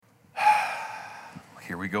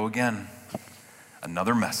here we go again.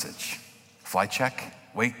 Another message. Fly check.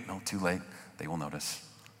 Wait, no, too late. They will notice.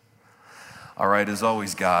 All right, as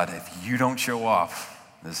always, God, if you don't show off,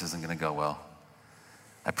 this isn't going to go well.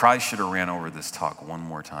 I probably should have ran over this talk one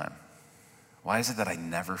more time. Why is it that I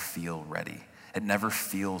never feel ready? It never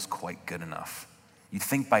feels quite good enough. You'd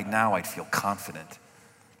think by now I'd feel confident,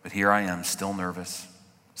 but here I am, still nervous,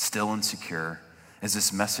 still insecure. Is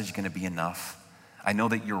this message going to be enough? I know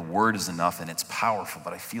that your word is enough and it's powerful,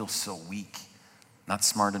 but I feel so weak. Not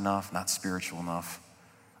smart enough, not spiritual enough.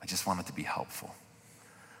 I just want it to be helpful.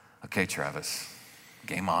 Okay, Travis,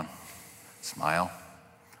 game on. Smile.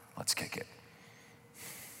 Let's kick it.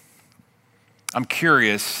 I'm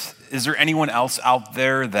curious, is there anyone else out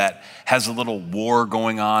there that has a little war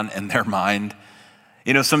going on in their mind?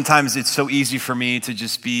 You know, sometimes it's so easy for me to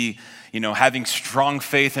just be, having strong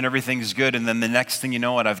faith and everything's good, and then the next thing you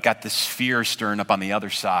know it, I've got this fear stirring up on the other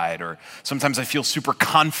side. Or sometimes I feel super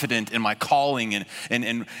confident in my calling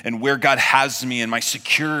and where God has me and my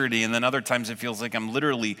security, and then other times it feels like I'm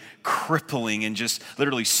literally crippling and just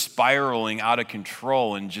literally spiraling out of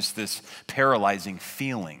control and just this paralyzing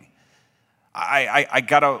feeling. I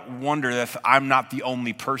gotta wonder if I'm not the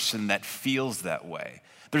only person that feels that way.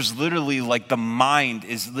 There's literally the mind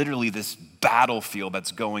is literally this battlefield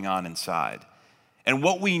that's going on inside. And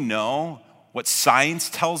what we know, what science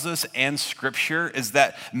tells us and scripture is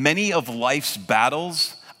that many of life's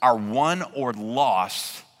battles are won or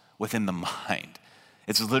lost within the mind.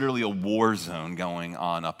 It's literally a war zone going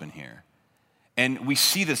on up in here. And we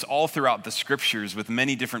see this all throughout the scriptures with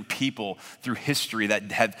many different people through history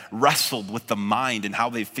that have wrestled with the mind and how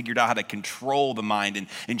they've figured out how to control the mind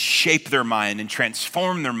and shape their mind and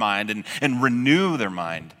transform their mind and renew their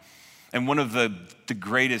mind. And one of the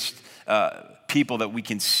greatest people that we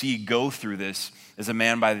can see go through this is a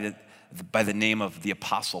man by the name of the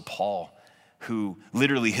Apostle Paul, who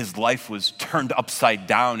literally his life was turned upside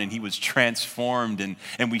down and he was transformed.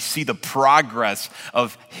 And we see the progress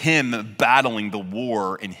of him battling the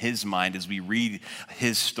war in his mind as we read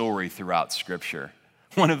his story throughout Scripture.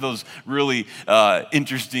 One of those really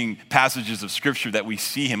interesting passages of Scripture that we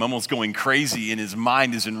see him almost going crazy in his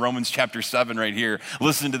mind is in Romans chapter 7 right here.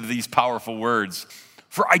 Listen to these powerful words.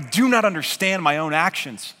 For I do not understand my own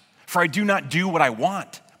actions, for I do not do what I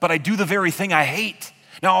want, but I do the very thing I hate.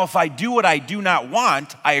 Now, if I do what I do not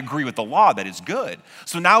want, I agree with the law that is good.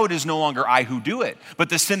 So now it is no longer I who do it, but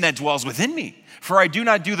the sin that dwells within me. For I do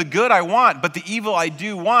not do the good I want, but the evil I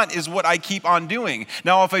do want is what I keep on doing.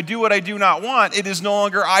 Now, if I do what I do not want, it is no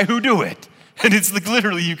longer I who do it. And it's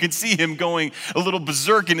literally, you can see him going a little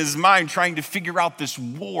berserk in his mind, trying to figure out this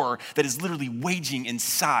war that is literally waging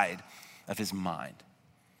inside of his mind.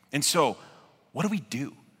 And so, what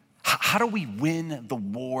do? How do we win the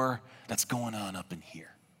war that's going on up in here?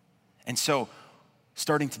 And so,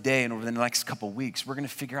 starting today and over the next couple of weeks, we're going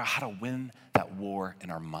to figure out how to win that war in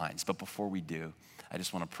our minds. But before we do, I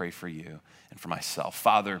just want to pray for you and for myself.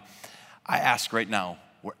 Father, I ask right now,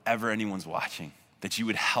 wherever anyone's watching, that you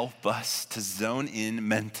would help us to zone in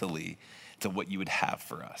mentally to what you would have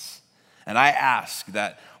for us. And I ask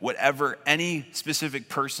that whatever any specific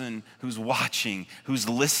person who's watching, who's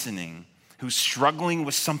listening, who's struggling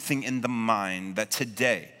with something in the mind, that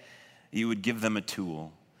today you would give them a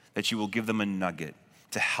tool, that you will give them a nugget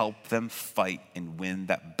to help them fight and win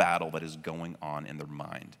that battle that is going on in their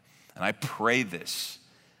mind. And I pray this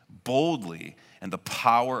boldly in the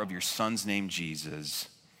power of your Son's name, Jesus.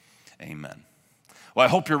 Amen. Well, I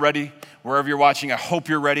hope you're ready. Wherever you're watching, I hope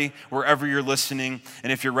you're ready. Wherever you're listening.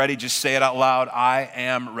 And if you're ready, just say it out loud. I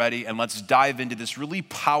am ready. And let's dive into this really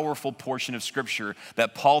powerful portion of Scripture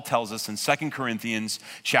that Paul tells us in 2 Corinthians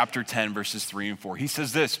chapter 10, verses 3 and 4. He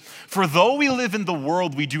says this, for though we live in the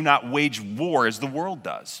world, we do not wage war as the world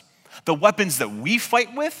does. The weapons that we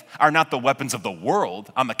fight with are not the weapons of the world.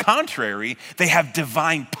 On the contrary, they have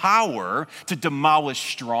divine power to demolish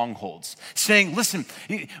strongholds. Saying, listen,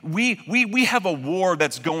 we have a war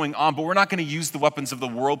that's going on, but we're not going to use the weapons of the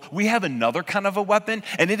world. We have another kind of a weapon,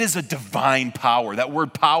 and it is a divine power. That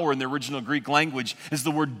word power in the original Greek language is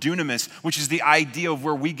the word dunamis, which is the idea of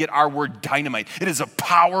where we get our word dynamite. It is a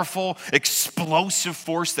powerful, explosive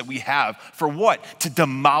force that we have for what? To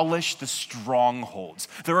demolish the strongholds.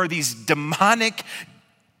 There are these demonic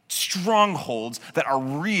Strongholds that are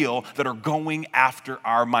real, that are going after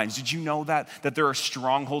our minds. Did you know that? That there are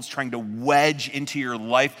strongholds trying to wedge into your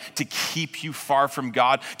life to keep you far from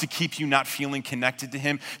God, to keep you not feeling connected to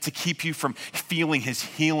Him, to keep you from feeling His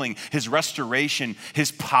healing, His restoration,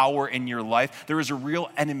 His power in your life. There is a real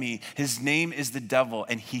enemy. His name is the devil,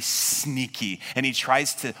 and he's sneaky, and he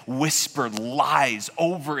tries to whisper lies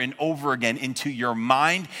over and over again into your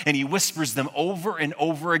mind, and he whispers them over and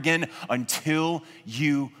over again until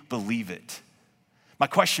you believe it. My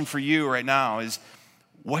question for you right now is,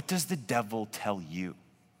 what does the devil tell you?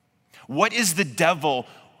 What is the devil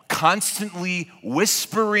constantly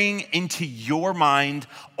whispering into your mind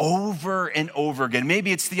over and over again?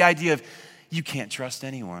 Maybe it's the idea of you can't trust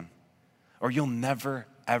anyone, or you'll never,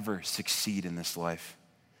 ever succeed in this life.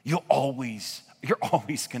 You're always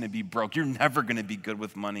going to be broke. You're never going to be good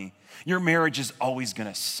with money. Your marriage is always going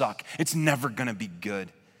to suck. It's never going to be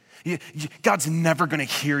good. God's never going to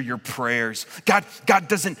hear your prayers. God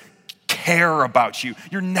doesn't care about you.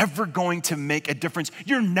 You're never going to make a difference.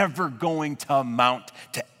 You're never going to amount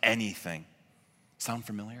to anything. Sound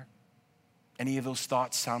familiar? Any of those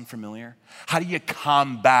thoughts sound familiar? How do you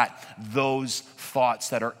combat those thoughts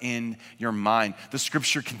that are in your mind? The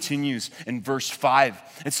scripture continues in verse 5.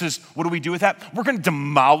 It says, what do we do with that? We're going to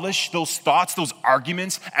demolish those thoughts, those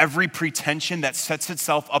arguments, every pretension that sets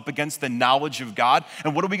itself up against the knowledge of God.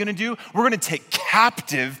 And what are we going to do? We're going to take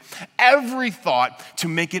captive every thought to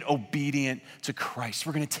make it obedient to Christ.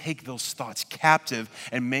 We're going to take those thoughts captive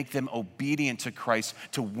and make them obedient to Christ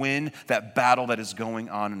to win that battle that is going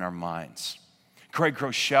on in our minds. Craig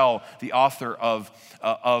Groeschel, the author of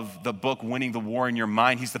the book Winning the War in Your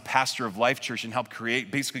Mind, he's the pastor of Life Church and helped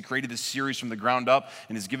basically created this series from the ground up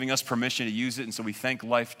and is giving us permission to use it. And so we thank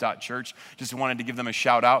Life.Church. Just wanted to give them a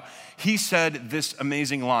shout out. He said this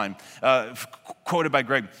amazing line, quoted by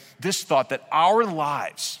Greg, this thought that our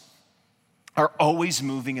lives are always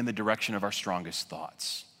moving in the direction of our strongest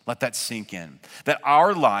thoughts. Let that sink in. That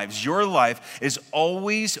our lives, your life, is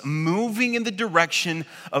always moving in the direction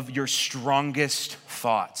of your strongest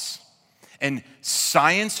thoughts. And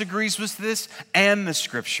science agrees with this and the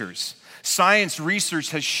scriptures. Science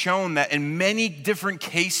research has shown that in many different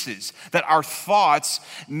cases that our thoughts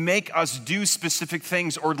make us do specific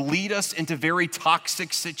things or lead us into very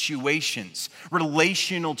toxic situations.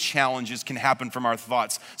 Relational challenges can happen from our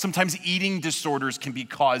thoughts. Sometimes eating disorders can be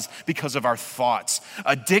caused because of our thoughts.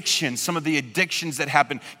 Addiction, some of the addictions that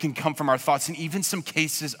happen can come from our thoughts, and even some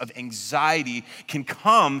cases of anxiety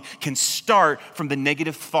can start from the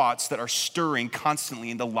negative thoughts that are stirring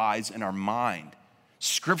constantly in the lies in our mind.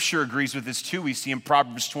 Scripture agrees with this too. We see in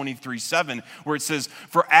Proverbs 23:7 where it says,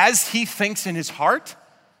 for as he thinks in his heart,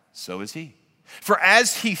 so is he. For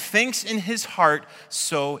as he thinks in his heart,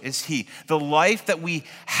 so is he. The life that we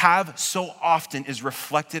have so often is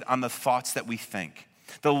reflected on the thoughts that we think.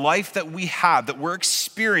 The life that we have, that we're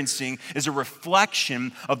experiencing, is a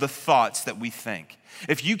reflection of the thoughts that we think.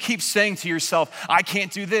 If you keep saying to yourself, I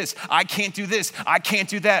can't do this, I can't do this, I can't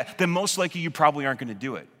do that, then most likely you probably aren't going to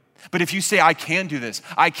do it. But if you say, I can do this,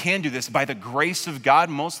 by the grace of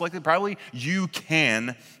God, most likely, probably, you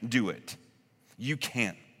can do it. You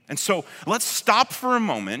can. And so let's stop for a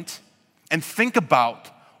moment and think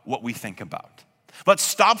about what we think about. Let's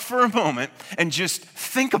stop for a moment and just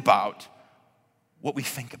think about what we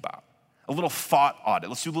think about. A little thought audit.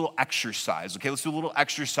 Let's do a little exercise, okay? Let's do a little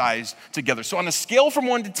exercise together. So on a scale from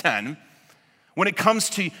 1 to 10, when it comes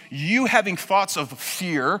to you having thoughts of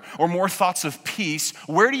fear or more thoughts of peace,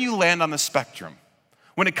 where do you land on the spectrum?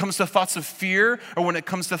 When it comes to thoughts of fear or when it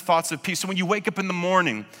comes to thoughts of peace? So when you wake up in the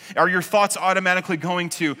morning, are your thoughts automatically going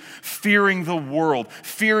to fearing the world,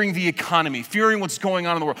 fearing the economy, fearing what's going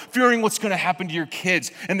on in the world, fearing what's going to happen to your kids?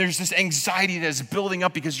 And there's this anxiety that is building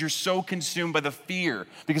up because you're so consumed by the fear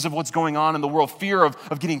because of what's going on in the world, fear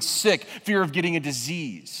of getting sick, fear of getting a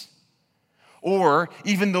disease. Or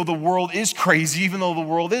even though the world is crazy, even though the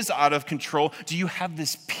world is out of control, do you have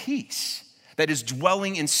this peace that is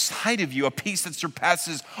dwelling inside of you, a peace that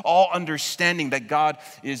surpasses all understanding that God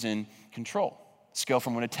is in control? Scale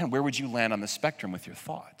from 1 to 10, where would you land on the spectrum with your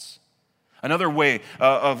thoughts? Another way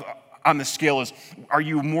on the scale is, are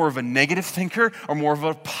you more of a negative thinker or more of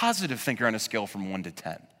a positive thinker on a scale from 1 to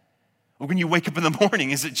 10? When you wake up in the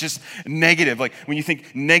morning, is it just negative? Like when you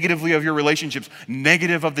think negatively of your relationships,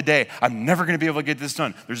 negative of the day, I'm never going to be able to get this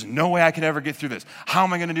done. There's no way I can ever get through this. How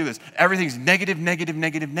am I going to do this? Everything's negative, negative,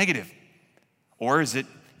 negative, negative. Or is it,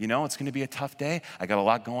 it's going to be a tough day. I got a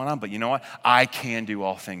lot going on, but you know what? I can do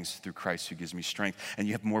all things through Christ who gives me strength. And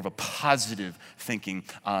you have more of a positive thinking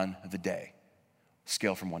on the day.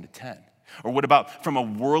 Scale from 1 to 10. Or what about from a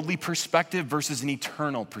worldly perspective versus an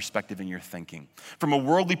eternal perspective in your thinking? From a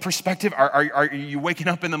worldly perspective, are you waking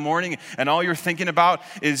up in the morning and all you're thinking about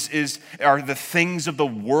are the things of the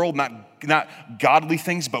world, not godly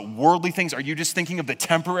things, but worldly things? Are you just thinking of the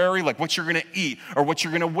temporary, like what you're gonna eat, or what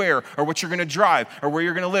you're gonna wear, or what you're gonna drive, or where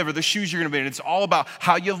you're gonna live, or the shoes you're gonna be in? It's all about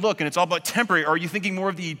how you look, and it's all about temporary. Or are you thinking more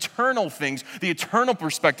of the eternal things, the eternal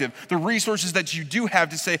perspective, the resources that you do have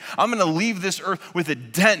to say, I'm gonna leave this earth with a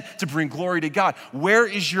dent to bring glory to God? Where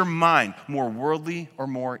is your mind? More worldly or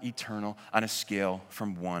more eternal on a scale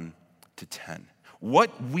from 1 to 10?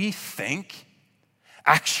 What we think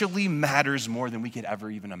actually matters more than we could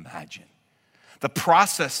ever even imagine. The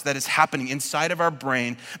process that is happening inside of our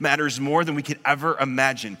brain matters more than we could ever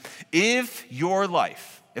imagine. If your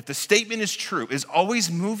life, if the statement is true, is always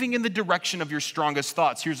moving in the direction of your strongest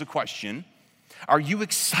thoughts, here's a question. Are you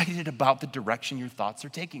excited about the direction your thoughts are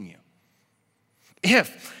taking you?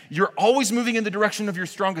 If you're always moving in the direction of your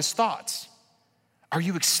strongest thoughts, are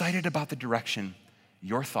you excited about the direction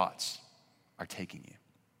your thoughts are taking you?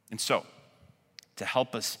 And so, to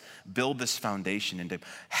help us build this foundation and to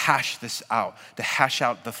hash this out, to hash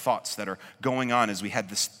out the thoughts that are going on as we had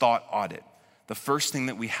this thought audit, the first thing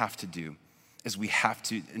that we have to do is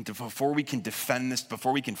before we can defend this,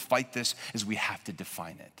 before we can fight this, is we have to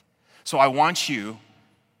define it. So I want you,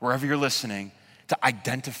 wherever you're listening, to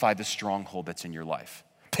identify the stronghold that's in your life.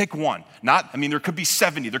 Pick one. There could be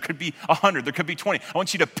 70, there could be 100, there could be 20. I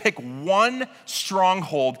want you to pick one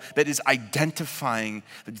stronghold that is identifying,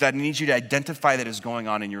 that needs you to identify that is going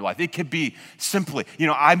on in your life. It could be simply,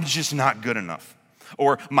 I'm just not good enough.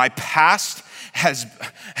 Or my past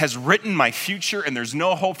has written my future and there's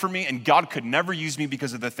no hope for me and God could never use me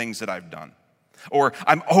because of the things that I've done. Or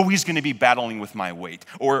I'm always gonna be battling with my weight.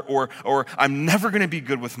 Or I'm never gonna be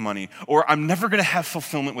good with money. Or I'm never gonna have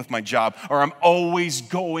fulfillment with my job. Or I'm always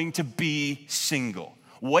going to be single.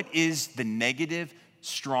 What is the negative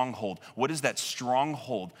stronghold? What is that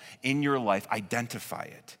stronghold in your life? Identify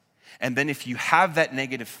it. And then if you have that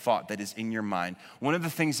negative thought that is in your mind, one of the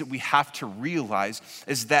things that we have to realize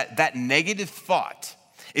is that that negative thought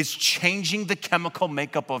is changing the chemical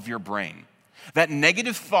makeup of your brain. That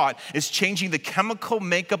negative thought is changing the chemical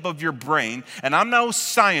makeup of your brain. And I'm no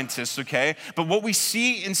scientist, okay? But what we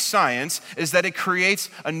see in science is that it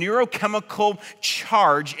creates a neurochemical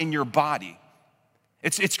charge in your body.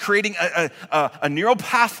 It's creating a neural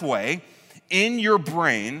pathway in your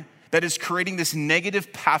brain that is creating this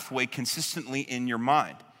negative pathway consistently in your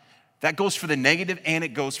mind. That goes for the negative and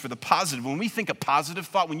it goes for the positive. When we think of positive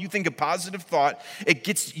thought, when you think of positive thought, it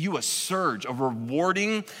gets you a surge, a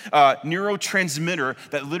rewarding neurotransmitter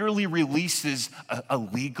that literally releases a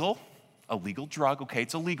legal drug, okay,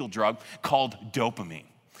 it's a legal drug called dopamine.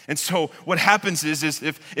 And so what happens is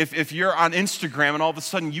if you're on Instagram and all of a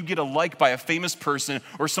sudden you get a like by a famous person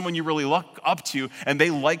or someone you really look up to and they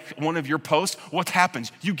like one of your posts, what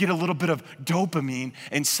happens? You get a little bit of dopamine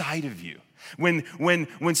inside of you.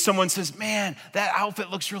 When someone says, man, that outfit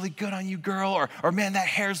looks really good on you, girl, or man, that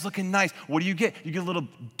hair's looking nice, what do? You get a little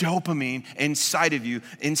dopamine inside of you,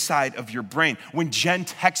 inside of your brain. When Jen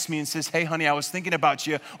texts me and says, hey, honey, I was thinking about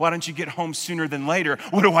you. Why don't you get home sooner than later?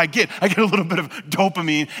 What do? I get a little bit of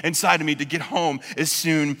dopamine inside of me to get home as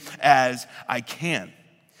soon as I can.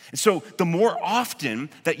 And so the more often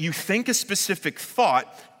that you think a specific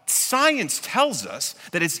thought, science tells us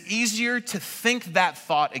that it's easier to think that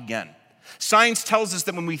thought again. Science tells us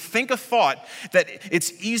that when we think a thought, that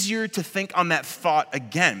it's easier to think on that thought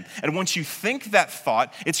again. And once you think that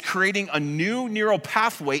thought, it's creating a new neural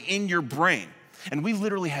pathway in your brain. And we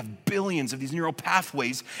literally have billions of these neural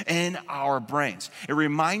pathways in our brains. It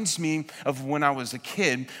reminds me of when I was a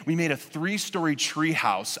kid, we made a 3-story tree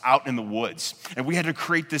house out in the woods. And we had to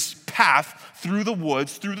create this path through the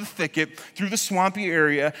woods, through the thicket, through the swampy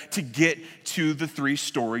area to get to the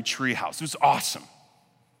 3-story tree house. It was awesome.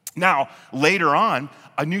 Now, later on,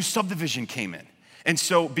 a new subdivision came in. And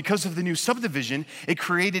so because of the new subdivision, it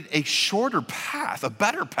created a shorter path, a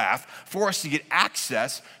better path for us to get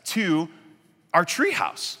access to our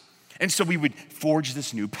treehouse. And so we would forge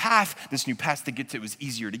this new path to get to. It was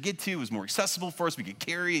easier to get to, it was more accessible for us. We could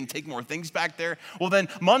carry and take more things back there. Well, then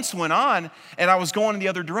months went on and I was going in the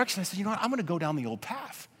other direction. I said, you know what, I'm gonna go down the old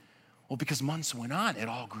path. Well, because months went on, it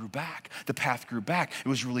all grew back. The path grew back. It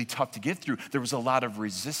was really tough to get through. There was a lot of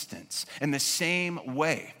resistance. In the same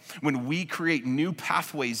way, when we create new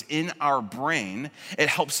pathways in our brain, it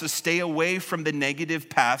helps us stay away from the negative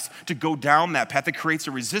paths to go down that path. It creates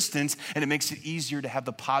a resistance and it makes it easier to have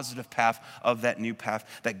the positive path of that new path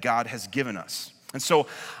that God has given us. And so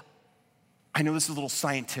I know this is a little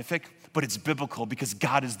scientific, but it's biblical because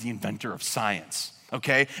God is the inventor of science.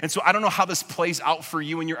 okay? And so I don't know how this plays out for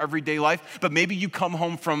you in your everyday life, but maybe you come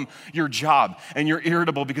home from your job and you're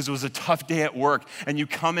irritable because it was a tough day at work, and you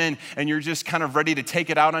come in and you're just kind of ready to take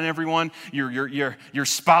it out on everyone. Your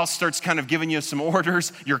spouse starts kind of giving you some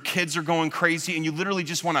orders. Your kids are going crazy, and you literally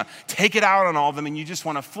just want to take it out on all of them, and you just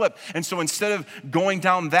want to flip. And so instead of going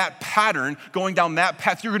down that pattern, going down that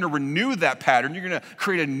path, you're going to renew that pattern. You're going to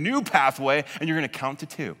create a new pathway, and you're going to count to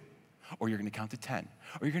 2, or you're going to count to 10.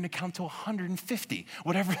 Or you're going to count to 150,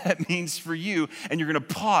 whatever that means for you, and you're going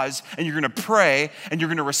to pause, and you're going to pray, and you're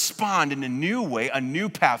going to respond in a new way, a new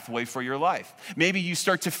pathway for your life. Maybe you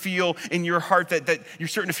start to feel in your heart that you're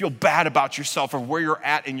starting to feel bad about yourself, or where you're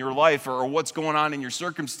at in your life, or what's going on in your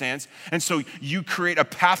circumstance, and so you create a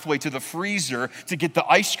pathway to the freezer to get the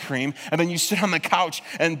ice cream, and then you sit on the couch,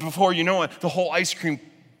 and before you know it, the whole ice cream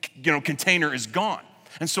container is gone.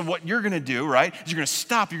 And so what you're going to do, right, is you're going to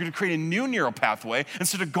stop. You're going to create a new neural pathway.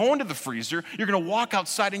 Instead of going to the freezer, you're going to walk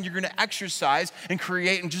outside, and you're going to exercise and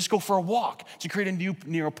create and just go for a walk to create a new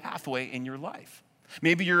neural pathway in your life.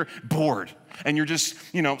 Maybe you're bored and you're just,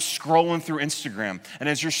 scrolling through Instagram. And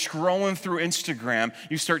as you're scrolling through Instagram,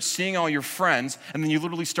 you start seeing all your friends, and then you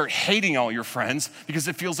literally start hating all your friends because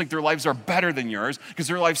it feels like their lives are better than yours, because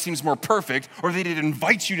their life seems more perfect, or they didn't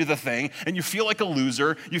invite you to the thing, and you feel like a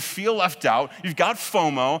loser, you feel left out, you've got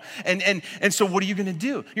FOMO, and so what are you gonna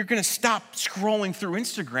do? You're gonna stop scrolling through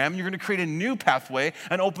Instagram, you're gonna create a new pathway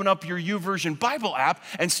and open up your YouVersion Bible app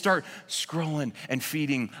and start scrolling and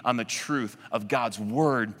feeding on the truth of God's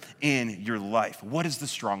word in your life. What is the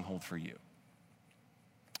stronghold for you?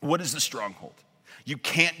 What is the stronghold? You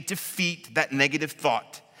can't defeat that negative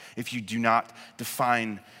thought if you do not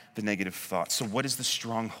define the negative thought. So what is the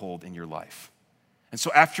stronghold in your life? And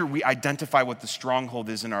so after we identify what the stronghold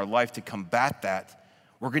is in our life to combat that,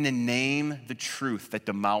 we're going to name the truth that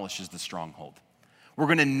demolishes the stronghold. We're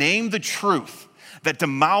going to name the truth that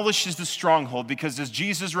demolishes the stronghold, because as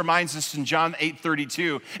Jesus reminds us in John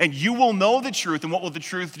 8:32, and you will know the truth, and what will the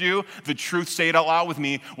truth do? The truth, say it out loud with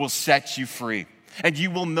me, will set you free. And you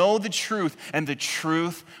will know the truth, and the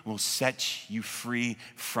truth will set you free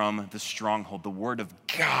from the stronghold. The word of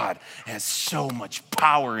God has so much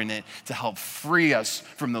power in it to help free us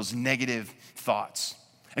from those negative thoughts.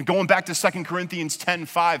 And going back to 2 Corinthians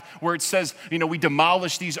 10:5, where it says, we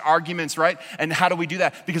demolish these arguments, right? And how do we do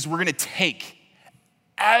that? Because we're going to take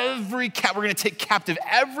captive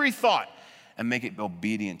every thought and make it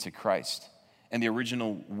obedient to Christ. And the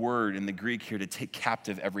original word in the Greek here, to take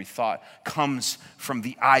captive every thought, comes from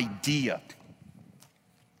the idea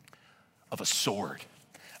of a sword,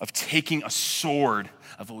 of taking a sword.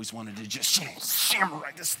 I've always wanted to just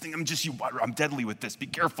samurai this thing. I'm deadly with this. Be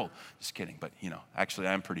careful. Just kidding. But, actually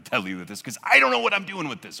I'm pretty deadly with this because I don't know what I'm doing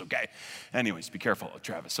with this, okay? Anyways, be careful,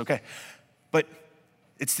 Travis, okay? But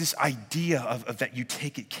it's this idea of that you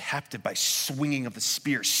take it captive by swinging of the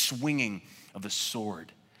spear, swinging of the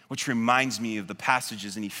sword, which reminds me of the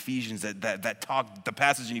passages in Ephesians the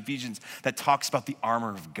passage in Ephesians that talks about the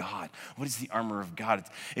armor of God. What is the armor of God?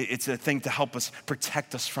 It's a thing to help us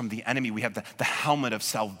protect us from the enemy. We have the helmet of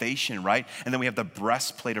salvation, right? And then we have the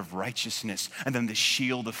breastplate of righteousness, and then the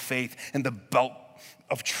shield of faith, and the belt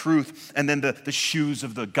of truth, and then the shoes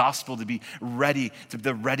of the gospel to be ready, to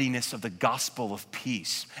the readiness of the gospel of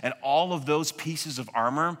peace. And all of those pieces of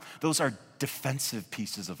armor, those are defensive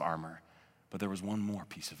pieces of armor. But there was one more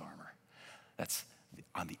piece of armor that's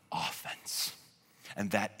on the offense.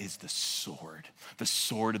 And that is the sword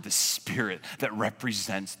of the Spirit that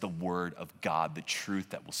represents the word of God, the truth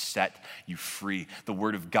that will set you free. The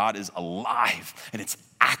word of God is alive, and it's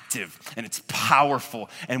active, and it's powerful.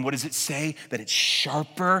 And what does it say? That it's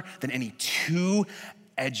sharper than any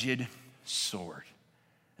two-edged sword.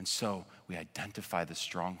 And so we identify the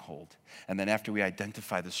stronghold. And then after we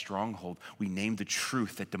identify the stronghold, we name the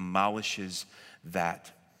truth that demolishes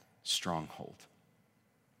that stronghold.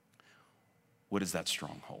 What is that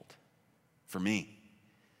stronghold? For me,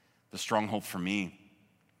 the stronghold for me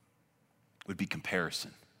would be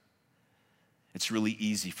comparison. It's really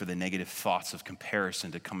easy for the negative thoughts of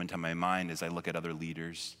comparison to come into my mind as I look at other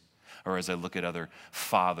leaders, or as I look at other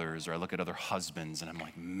fathers, or I look at other husbands, and I'm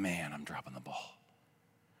like, man, I'm dropping the ball.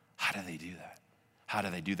 How do they do that? How do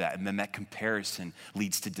they do that? And then that comparison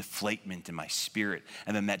leads to deflatement in my spirit.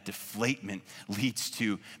 And then that deflatement leads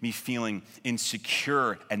to me feeling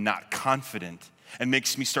insecure and not confident, and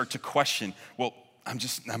makes me start to question, well,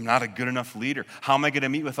 I'm not a good enough leader. How am I going to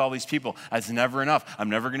meet with all these people? It's never enough. I'm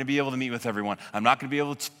never going to be able to meet with everyone. I'm not going to be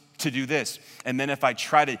able to do this. And then if I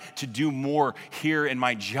try to do more here in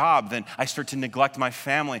my job, then I start to neglect my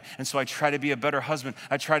family. And so I try to be a better husband.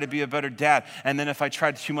 I try to be a better dad. And then if I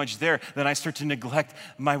try too much there, then I start to neglect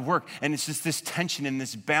my work. And it's just this tension and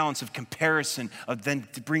this balance of comparison then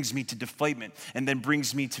brings me to deflatement and then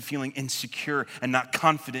brings me to feeling insecure and not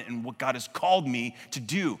confident in what God has called me to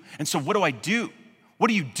do. And so what do I do? What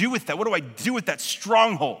do you do with that? What do I do with that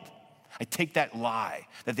stronghold? I take that lie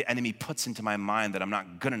that the enemy puts into my mind that I'm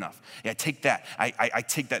not good enough. Yeah, I take that. I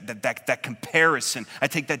take that comparison. I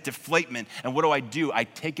take that deflatement. And what do? I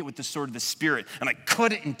take it with the sword of the Spirit and I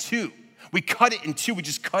cut it in two. We cut it in two. We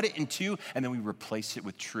just cut it in two, and then we replace it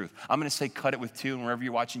with truth. I'm going to say cut it with two, and wherever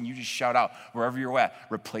you're watching, you just shout out, wherever you're at,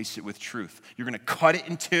 replace it with truth. You're going to cut it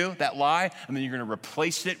in two, that lie, and then you're going to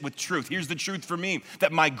replace it with truth. Here's the truth for me,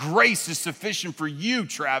 that my grace is sufficient for you,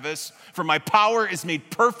 Travis, for my power is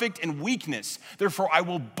made perfect in weakness. Therefore, I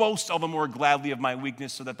will boast all the more gladly of my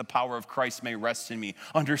weakness so that the power of Christ may rest in me,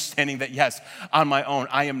 understanding that, yes, on my own,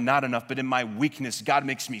 I am not enough, but in my weakness, God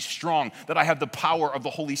makes me strong, that I have the power of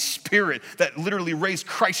the Holy Spirit that literally raised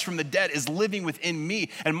Christ from the dead is living within me,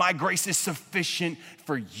 and my grace is sufficient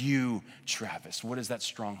for you, Travis. What is that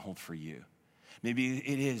stronghold for you? Maybe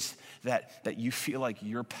it is that you feel like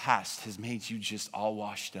your past has made you just all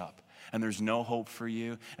washed up, and there's no hope for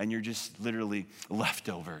you, and you're just literally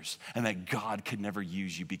leftovers, and that God could never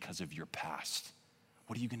use you because of your past.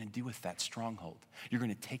 What are you going to do with that stronghold? You're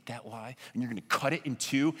going to take that lie and you're going to cut it in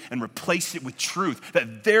two and replace it with truth.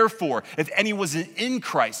 That therefore, if any was in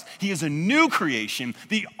Christ, he is a new creation.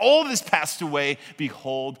 The old has passed away.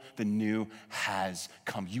 Behold, the new has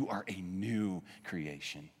come. You are a new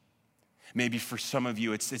creation. Maybe for some of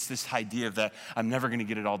you, it's this idea of that I'm never going to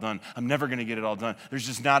get it all done. I'm never going to get it all done. There's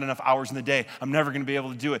just not enough hours in the day. I'm never going to be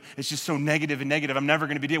able to do it. It's just so negative and negative. I'm never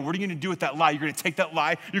going to be able. What are you going to do with that lie? You're going to take that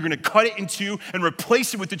lie, you're going to cut it in two and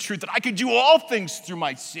replace it with the truth that I can do all things through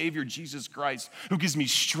my Savior, Jesus Christ, who gives me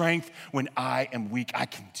strength when I am weak. I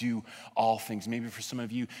can do all things. Maybe for some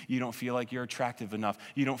of you, you don't feel like you're attractive enough.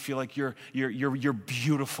 You don't feel like you're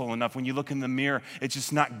beautiful enough. When you look in the mirror, it's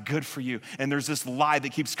just not good for you. And there's this lie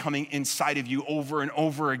that keeps coming inside of you over and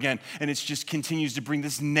over again, and it just continues to bring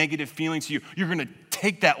this negative feeling to you. You're going to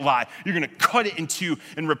take that lie, you're going to cut it in two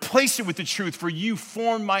and replace it with the truth. For you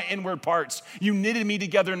formed my inward parts. You knitted me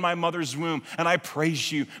together in my mother's womb, and I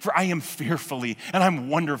praise you, for I am fearfully and I'm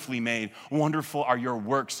wonderfully made. Wonderful are your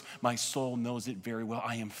works. My soul knows it very well.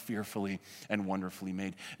 I am fearfully and wonderfully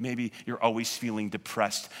made. Maybe you're always feeling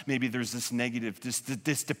depressed. Maybe there's this negative,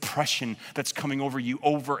 this depression that's coming over you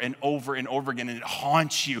over and over and over again, and it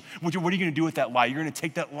haunts you. What are you going to do with that lie? You're going to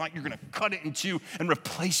take that lie, you're going to cut it in two and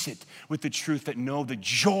replace it with the truth that no, the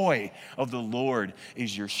joy of the Lord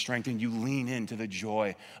is your strength, and you lean into the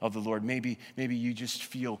joy of the Lord. Maybe you just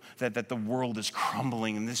feel that the world is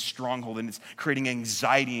crumbling in this stronghold, and it's creating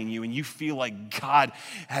anxiety in you, and you feel like God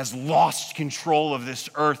has lost control of this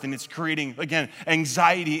earth, and it's creating, again,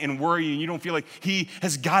 anxiety and worry, and you don't feel like he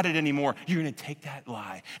has got it anymore. You're going to take that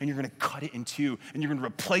lie, and you're going to cut it in two, and you're going to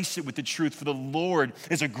replace it with the truth, for the Lord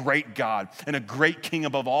is a great God and a great King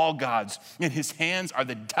above all gods. In his hands are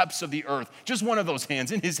the depths of the earth. Just one of those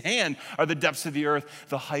hands. In his hand are the depths of the earth.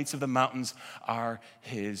 The heights of the mountains are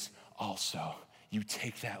his also. You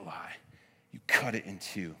take that lie, you cut it in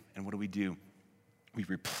two, and what do? We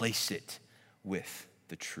replace it with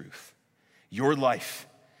the truth. Your life,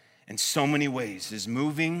 in so many ways, is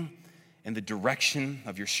moving in the direction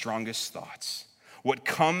of your strongest thoughts. What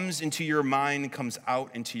comes into your mind comes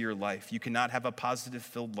out into your life. You cannot have a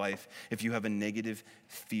positive-filled life if you have a negative,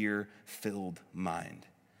 fear-filled mind.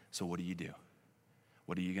 So what do?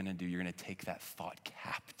 What are you going to do? You're going to take that thought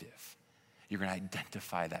captive. You're going to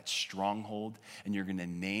identify that stronghold, and you're going to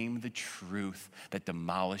name the truth that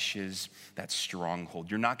demolishes that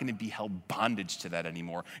stronghold. You're not going to be held bondage to that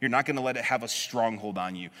anymore. You're not going to let it have a stronghold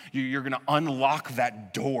on you. You're going to unlock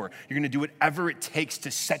that door. You're going to do whatever it takes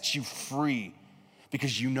to set you free,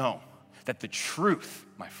 because you know that the truth,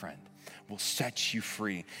 my friend, will set you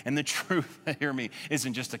free. And the truth, hear me,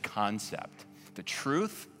 isn't just a concept. The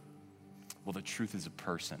truth is a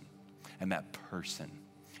person, and that person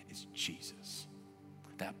is Jesus.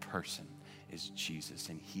 That person is Jesus,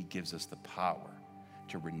 and he gives us the power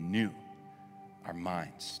to renew our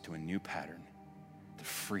minds to a new pattern, to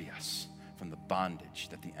free us from the bondage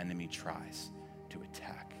that the enemy tries to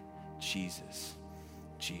attack. Jesus,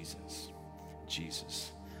 Jesus,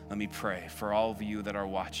 Jesus. Let me pray for all of you that are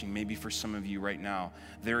watching. Maybe for some of you right now,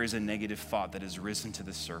 there is a negative thought that has risen to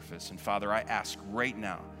the surface. And Father, I ask right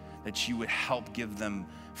now that you would help give them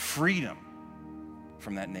freedom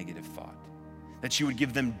from that negative thought, that you would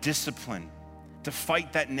give them discipline to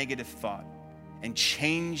fight that negative thought and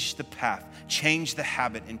change the path, change the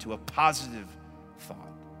habit into a positive thought.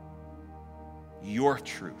 Your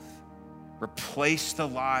truth. Replace the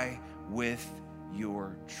lie with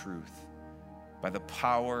your truth. By the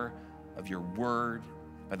power of your word,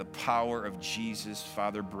 by the power of Jesus,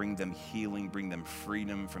 Father, bring them healing, bring them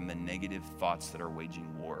freedom from the negative thoughts that are waging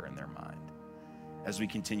war in their mind. As we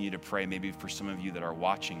continue to pray, maybe for some of you that are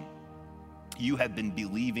watching, you have been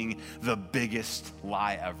believing the biggest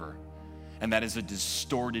lie ever, and that is a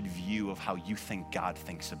distorted view of how you think God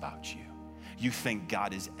thinks about you. You think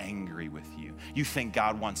God is angry with you. You think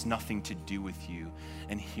God wants nothing to do with you.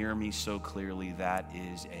 And hear me so clearly, that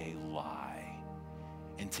is a lie.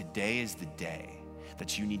 And today is the day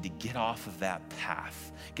that you need to get off of that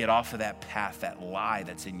path. Get off of that path, that lie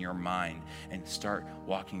that's in your mind, and start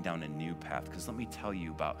walking down a new path. Because let me tell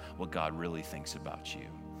you about what God really thinks about you.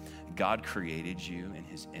 God created you in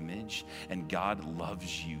his image, and God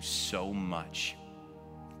loves you so much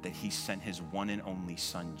that he sent his one and only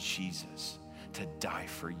son, Jesus, to die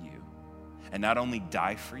for you. And not only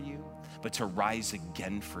die for you, but to rise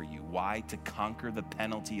again for you. Why? To conquer the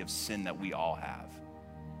penalty of sin that we all have.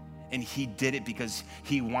 And he did it because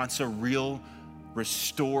he wants a real,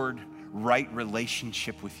 restored, right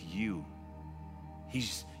relationship with you.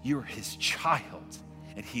 You're his child,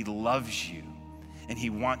 and he loves you. And he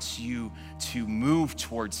wants you to move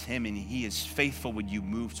towards him, and he is faithful when you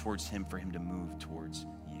move towards him for him to move towards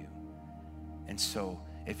you. And so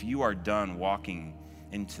if you are done walking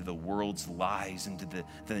into the world's lies, into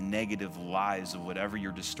the negative lies of whatever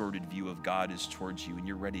your distorted view of God is towards you, and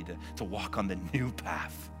you're ready to walk on the new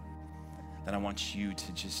path, then I want you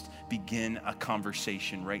to just begin a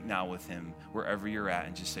conversation right now with him, wherever you're at,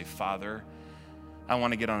 and just say, Father, I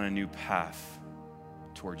want to get on a new path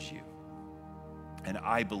towards you. And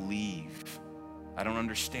I believe, I don't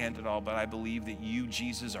understand it all, but I believe that you,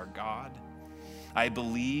 Jesus, are God. I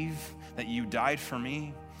believe that you died for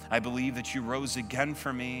me. I believe that you rose again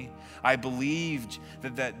for me. I believed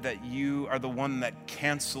that you are the one that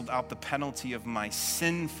canceled out the penalty of my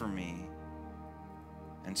sin for me.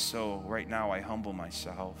 And so right now I humble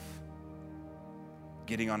myself,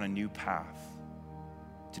 getting on a new path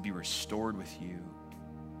to be restored with you,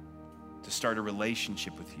 to start a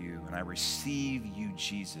relationship with you, and I receive you,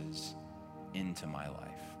 Jesus, into my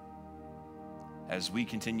life. As we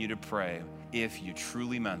continue to pray, if you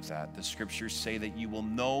truly meant that, the scriptures say that you will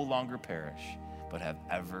no longer perish, but have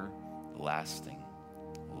everlasting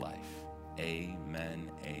life.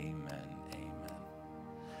 Amen, amen, amen.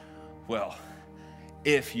 Well,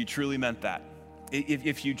 if you truly meant that,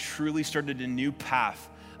 if you truly started a new path,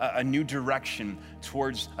 a new direction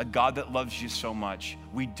towards a God that loves you so much,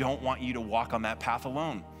 we don't want you to walk on that path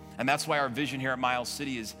alone. And that's why our vision here at Miles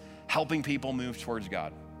City is helping people move towards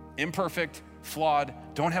God. Imperfect, flawed,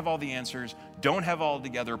 don't have all the answers, don't have all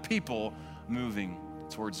together people moving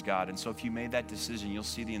towards God. And so if you made that decision, you'll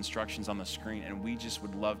see the instructions on the screen, and we just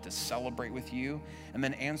would love to celebrate with you and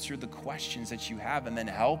then answer the questions that you have and then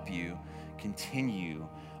help you continue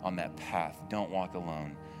on that path. Don't walk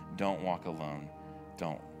alone. Don't walk alone.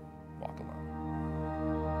 Don't walk alone.